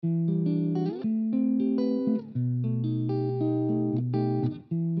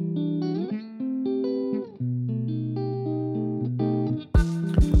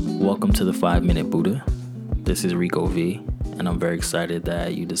Welcome to the 5-Minute Buddha. This is Rico V, and I'm very excited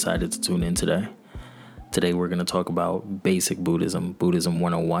that you decided to tune in today. Today we're going to talk about basic Buddhism, Buddhism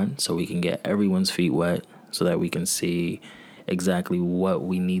 101, so we can get everyone's feet wet so that we can see exactly what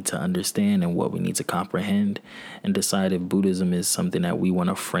we need to understand and what we need to comprehend and decide if Buddhism is something that we want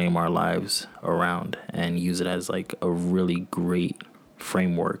to frame our lives around and use it as like a really great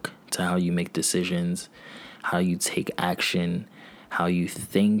framework to how you make decisions, how you take action, how you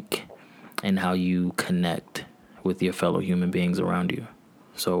think, and how you connect with your fellow human beings around you.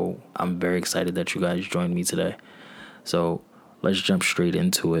 So I'm very excited that you guys joined me today. So let's jump straight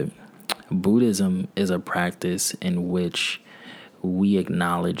into it. Buddhism is a practice in which we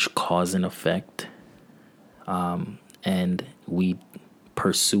acknowledge cause and effect, and we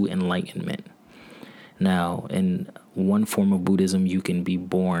pursue enlightenment. Now, in one form of Buddhism, you can be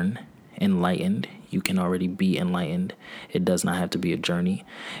born enlightened. You can already be enlightened. It does not have to be a journey.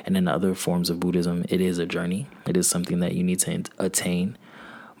 And in other forms of Buddhism, it is a journey. It is something that you need to attain.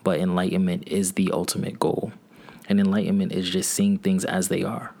 But enlightenment is the ultimate goal. And enlightenment is just seeing things as they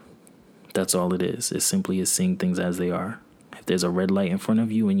are. That's all it is. It simply is seeing things as they are. If there's a red light in front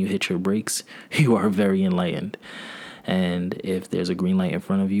of you and you hit your brakes, you are very enlightened. And if there's a green light in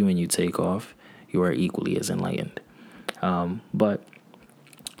front of you and you take off, you are equally as enlightened. But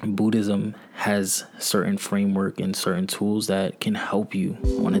Buddhism has certain framework and certain tools that can help you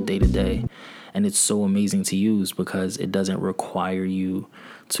on a day-to-day. And it's so amazing to use because it doesn't require you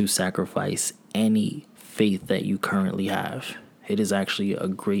to sacrifice any faith that you currently have. It is actually a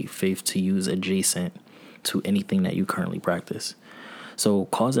great faith to use adjacent to anything that you currently practice. So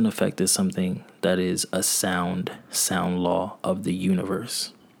cause and effect is something that is a sound law of the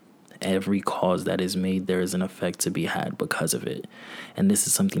universe. Every cause that is made, there is an effect to be had because of it. And this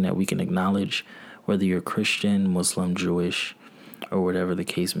is something that we can acknowledge, whether you're Christian, Muslim, Jewish, or whatever the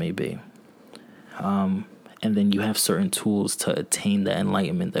case may be. And then you have certain tools to attain the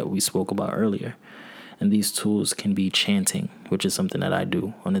enlightenment that we spoke about earlier. And these tools can be chanting, which is something that I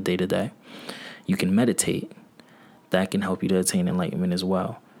do on a day-to-day. You can meditate. That can help you to attain enlightenment as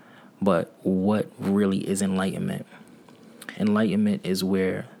well. But what really is enlightenment? Enlightenment is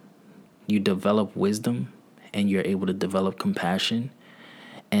where you develop wisdom and you're able to develop compassion.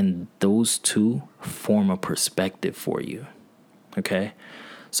 And those two form a perspective for you. Okay?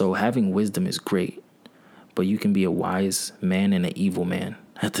 So having wisdom is great, but you can be a wise man and an evil man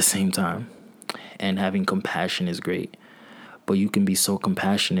at the same time. And having compassion is great, but you can be so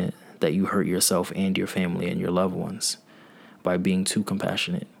compassionate that you hurt yourself and your family and your loved ones by being too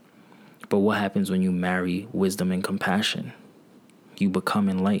compassionate. But what happens when you marry wisdom and compassion? You become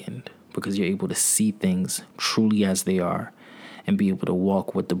enlightened because you're able to see things truly as they are and be able to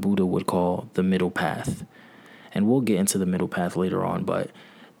walk what the Buddha would call the middle path. And we'll get into the middle path later on, but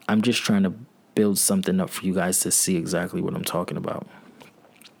I'm just trying to build something up for you guys to see exactly what I'm talking about.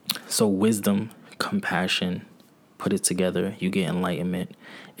 So wisdom, compassion, put it together, you get enlightenment,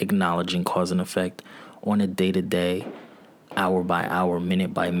 acknowledging cause and effect on a day-to-day, hour by hour,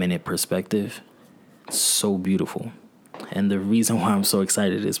 minute by minute perspective. It's so beautiful. And the reason why I'm so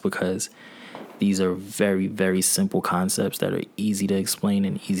excited is because these are very, very simple concepts that are easy to explain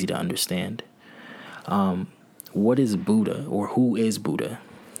and easy to understand. What is Buddha, or who is Buddha?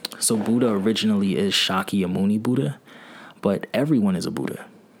 So Buddha originally is Shakyamuni Buddha, but everyone is a Buddha.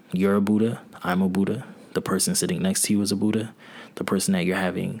 You're a Buddha. I'm a Buddha. The person sitting next to you is a Buddha. The person that you're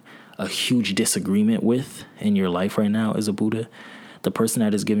having a huge disagreement with in your life right now is a Buddha. The person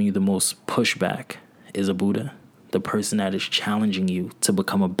that is giving you the most pushback is a Buddha. The person that is challenging you to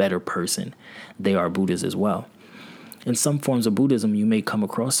become a better person, they are Buddhas as well. In some forms of Buddhism, you may come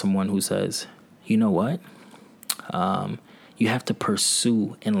across someone who says, you know what? You have to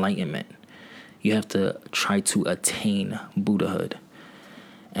pursue enlightenment. You have to try to attain Buddhahood.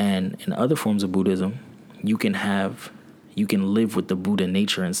 And in other forms of Buddhism, you can live with the Buddha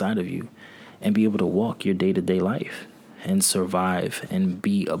nature inside of you and be able to walk your day-to-day life and survive and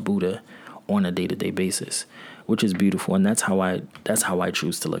be a Buddha on a day-to-day basis, which is beautiful. And that's how I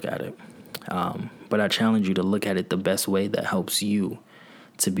choose to look at it. But I challenge you to look at it the best way that helps you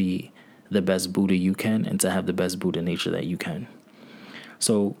to be the best Buddha you can and to have the best Buddha nature that you can.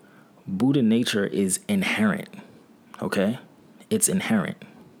 So Buddha nature is inherent, okay? It's inherent,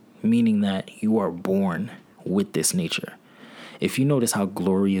 meaning that you are born with this nature. If you notice how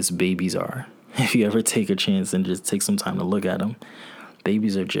glorious babies are, if you ever take a chance and just take some time to look at them,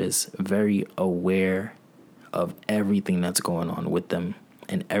 babies are just very aware of everything that's going on with them,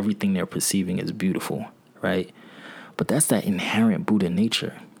 and everything they're perceiving is beautiful, right? But that's that inherent Buddha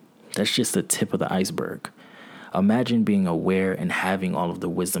nature. That's just the tip of the iceberg. Imagine being aware and having all of the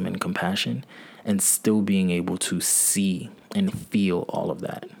wisdom and compassion and still being able to see and feel all of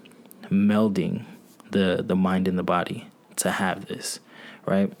that, melding the mind and the body to have this,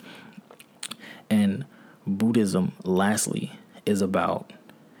 right? And Buddhism, lastly, is about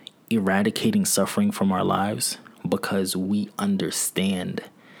eradicating suffering from our lives because we understand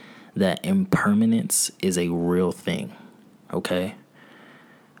that impermanence is a real thing, okay?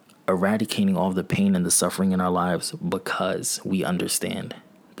 Eradicating all of the pain and the suffering in our lives because we understand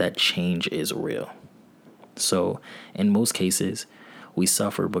that change is real. So in most cases, we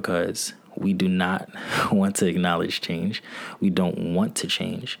suffer because we do not want to acknowledge change. We don't want to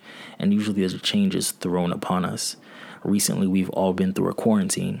change. And usually the change is thrown upon us. Recently, we've all been through a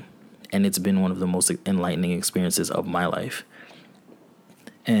quarantine, and it's been one of the most enlightening experiences of my life.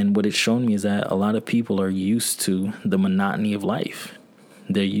 And what it's shown me is that a lot of people are used to the monotony of life.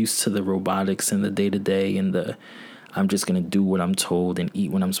 They're used to the robotics and the day-to-day and the I'm just going to do what I'm told and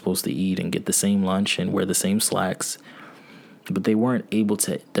eat when I'm supposed to eat and get the same lunch and wear the same slacks. But they weren't able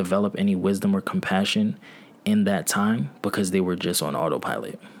to develop any wisdom or compassion in that time because they were just on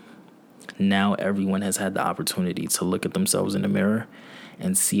autopilot. Now everyone has had the opportunity to look at themselves in the mirror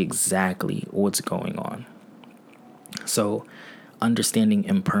and see exactly what's going on. So understanding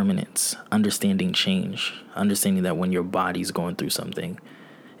impermanence, understanding change, understanding that when your body's going through something,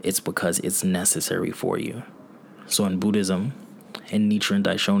 it's because it's necessary for you. So in Buddhism, in Nichiren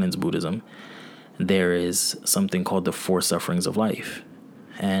Daishonen's Buddhism, there is something called the 4 sufferings of life.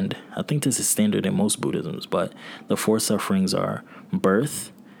 And I think this is standard in most Buddhisms, but the 4 sufferings are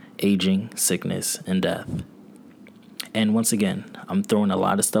birth, aging, sickness, and death. And once again, I'm throwing a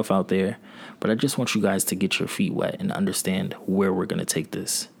lot of stuff out there, but I just want you guys to get your feet wet and understand where we're going to take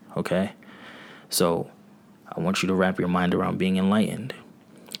this, okay? So I want you to wrap your mind around being enlightened,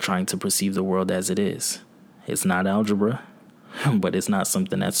 trying to perceive the world as it is. It's not algebra, but it's not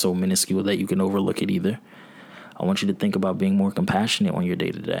something that's so minuscule that you can overlook it either. I want you to think about being more compassionate on your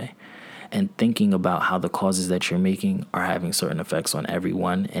day-to-day and thinking about how the causes that you're making are having certain effects on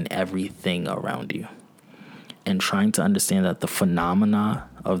everyone and everything around you. And trying to understand that the phenomena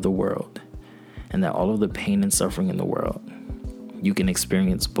of the world and that all of the pain and suffering in the world, you can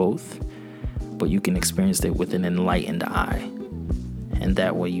experience both, but you can experience it with an enlightened eye. And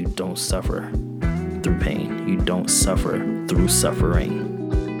that way you don't suffer through pain. You don't suffer through suffering.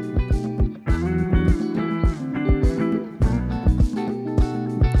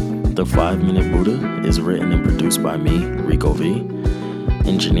 The 5-Minute Buddha is written and produced by me, Rico V,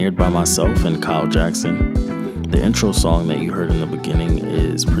 engineered by myself and Kyle Jackson. The intro song that you heard in the beginning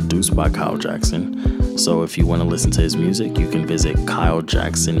is produced by Kyle Jackson. So if you want to listen to his music, you can visit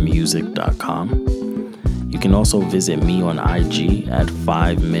kylejacksonmusic.com. You can also visit me on IG at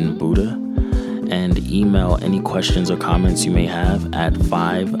 5minbuddha and email any questions or comments you may have at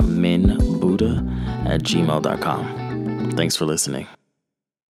 5minbuddha@gmail.com. Thanks for listening.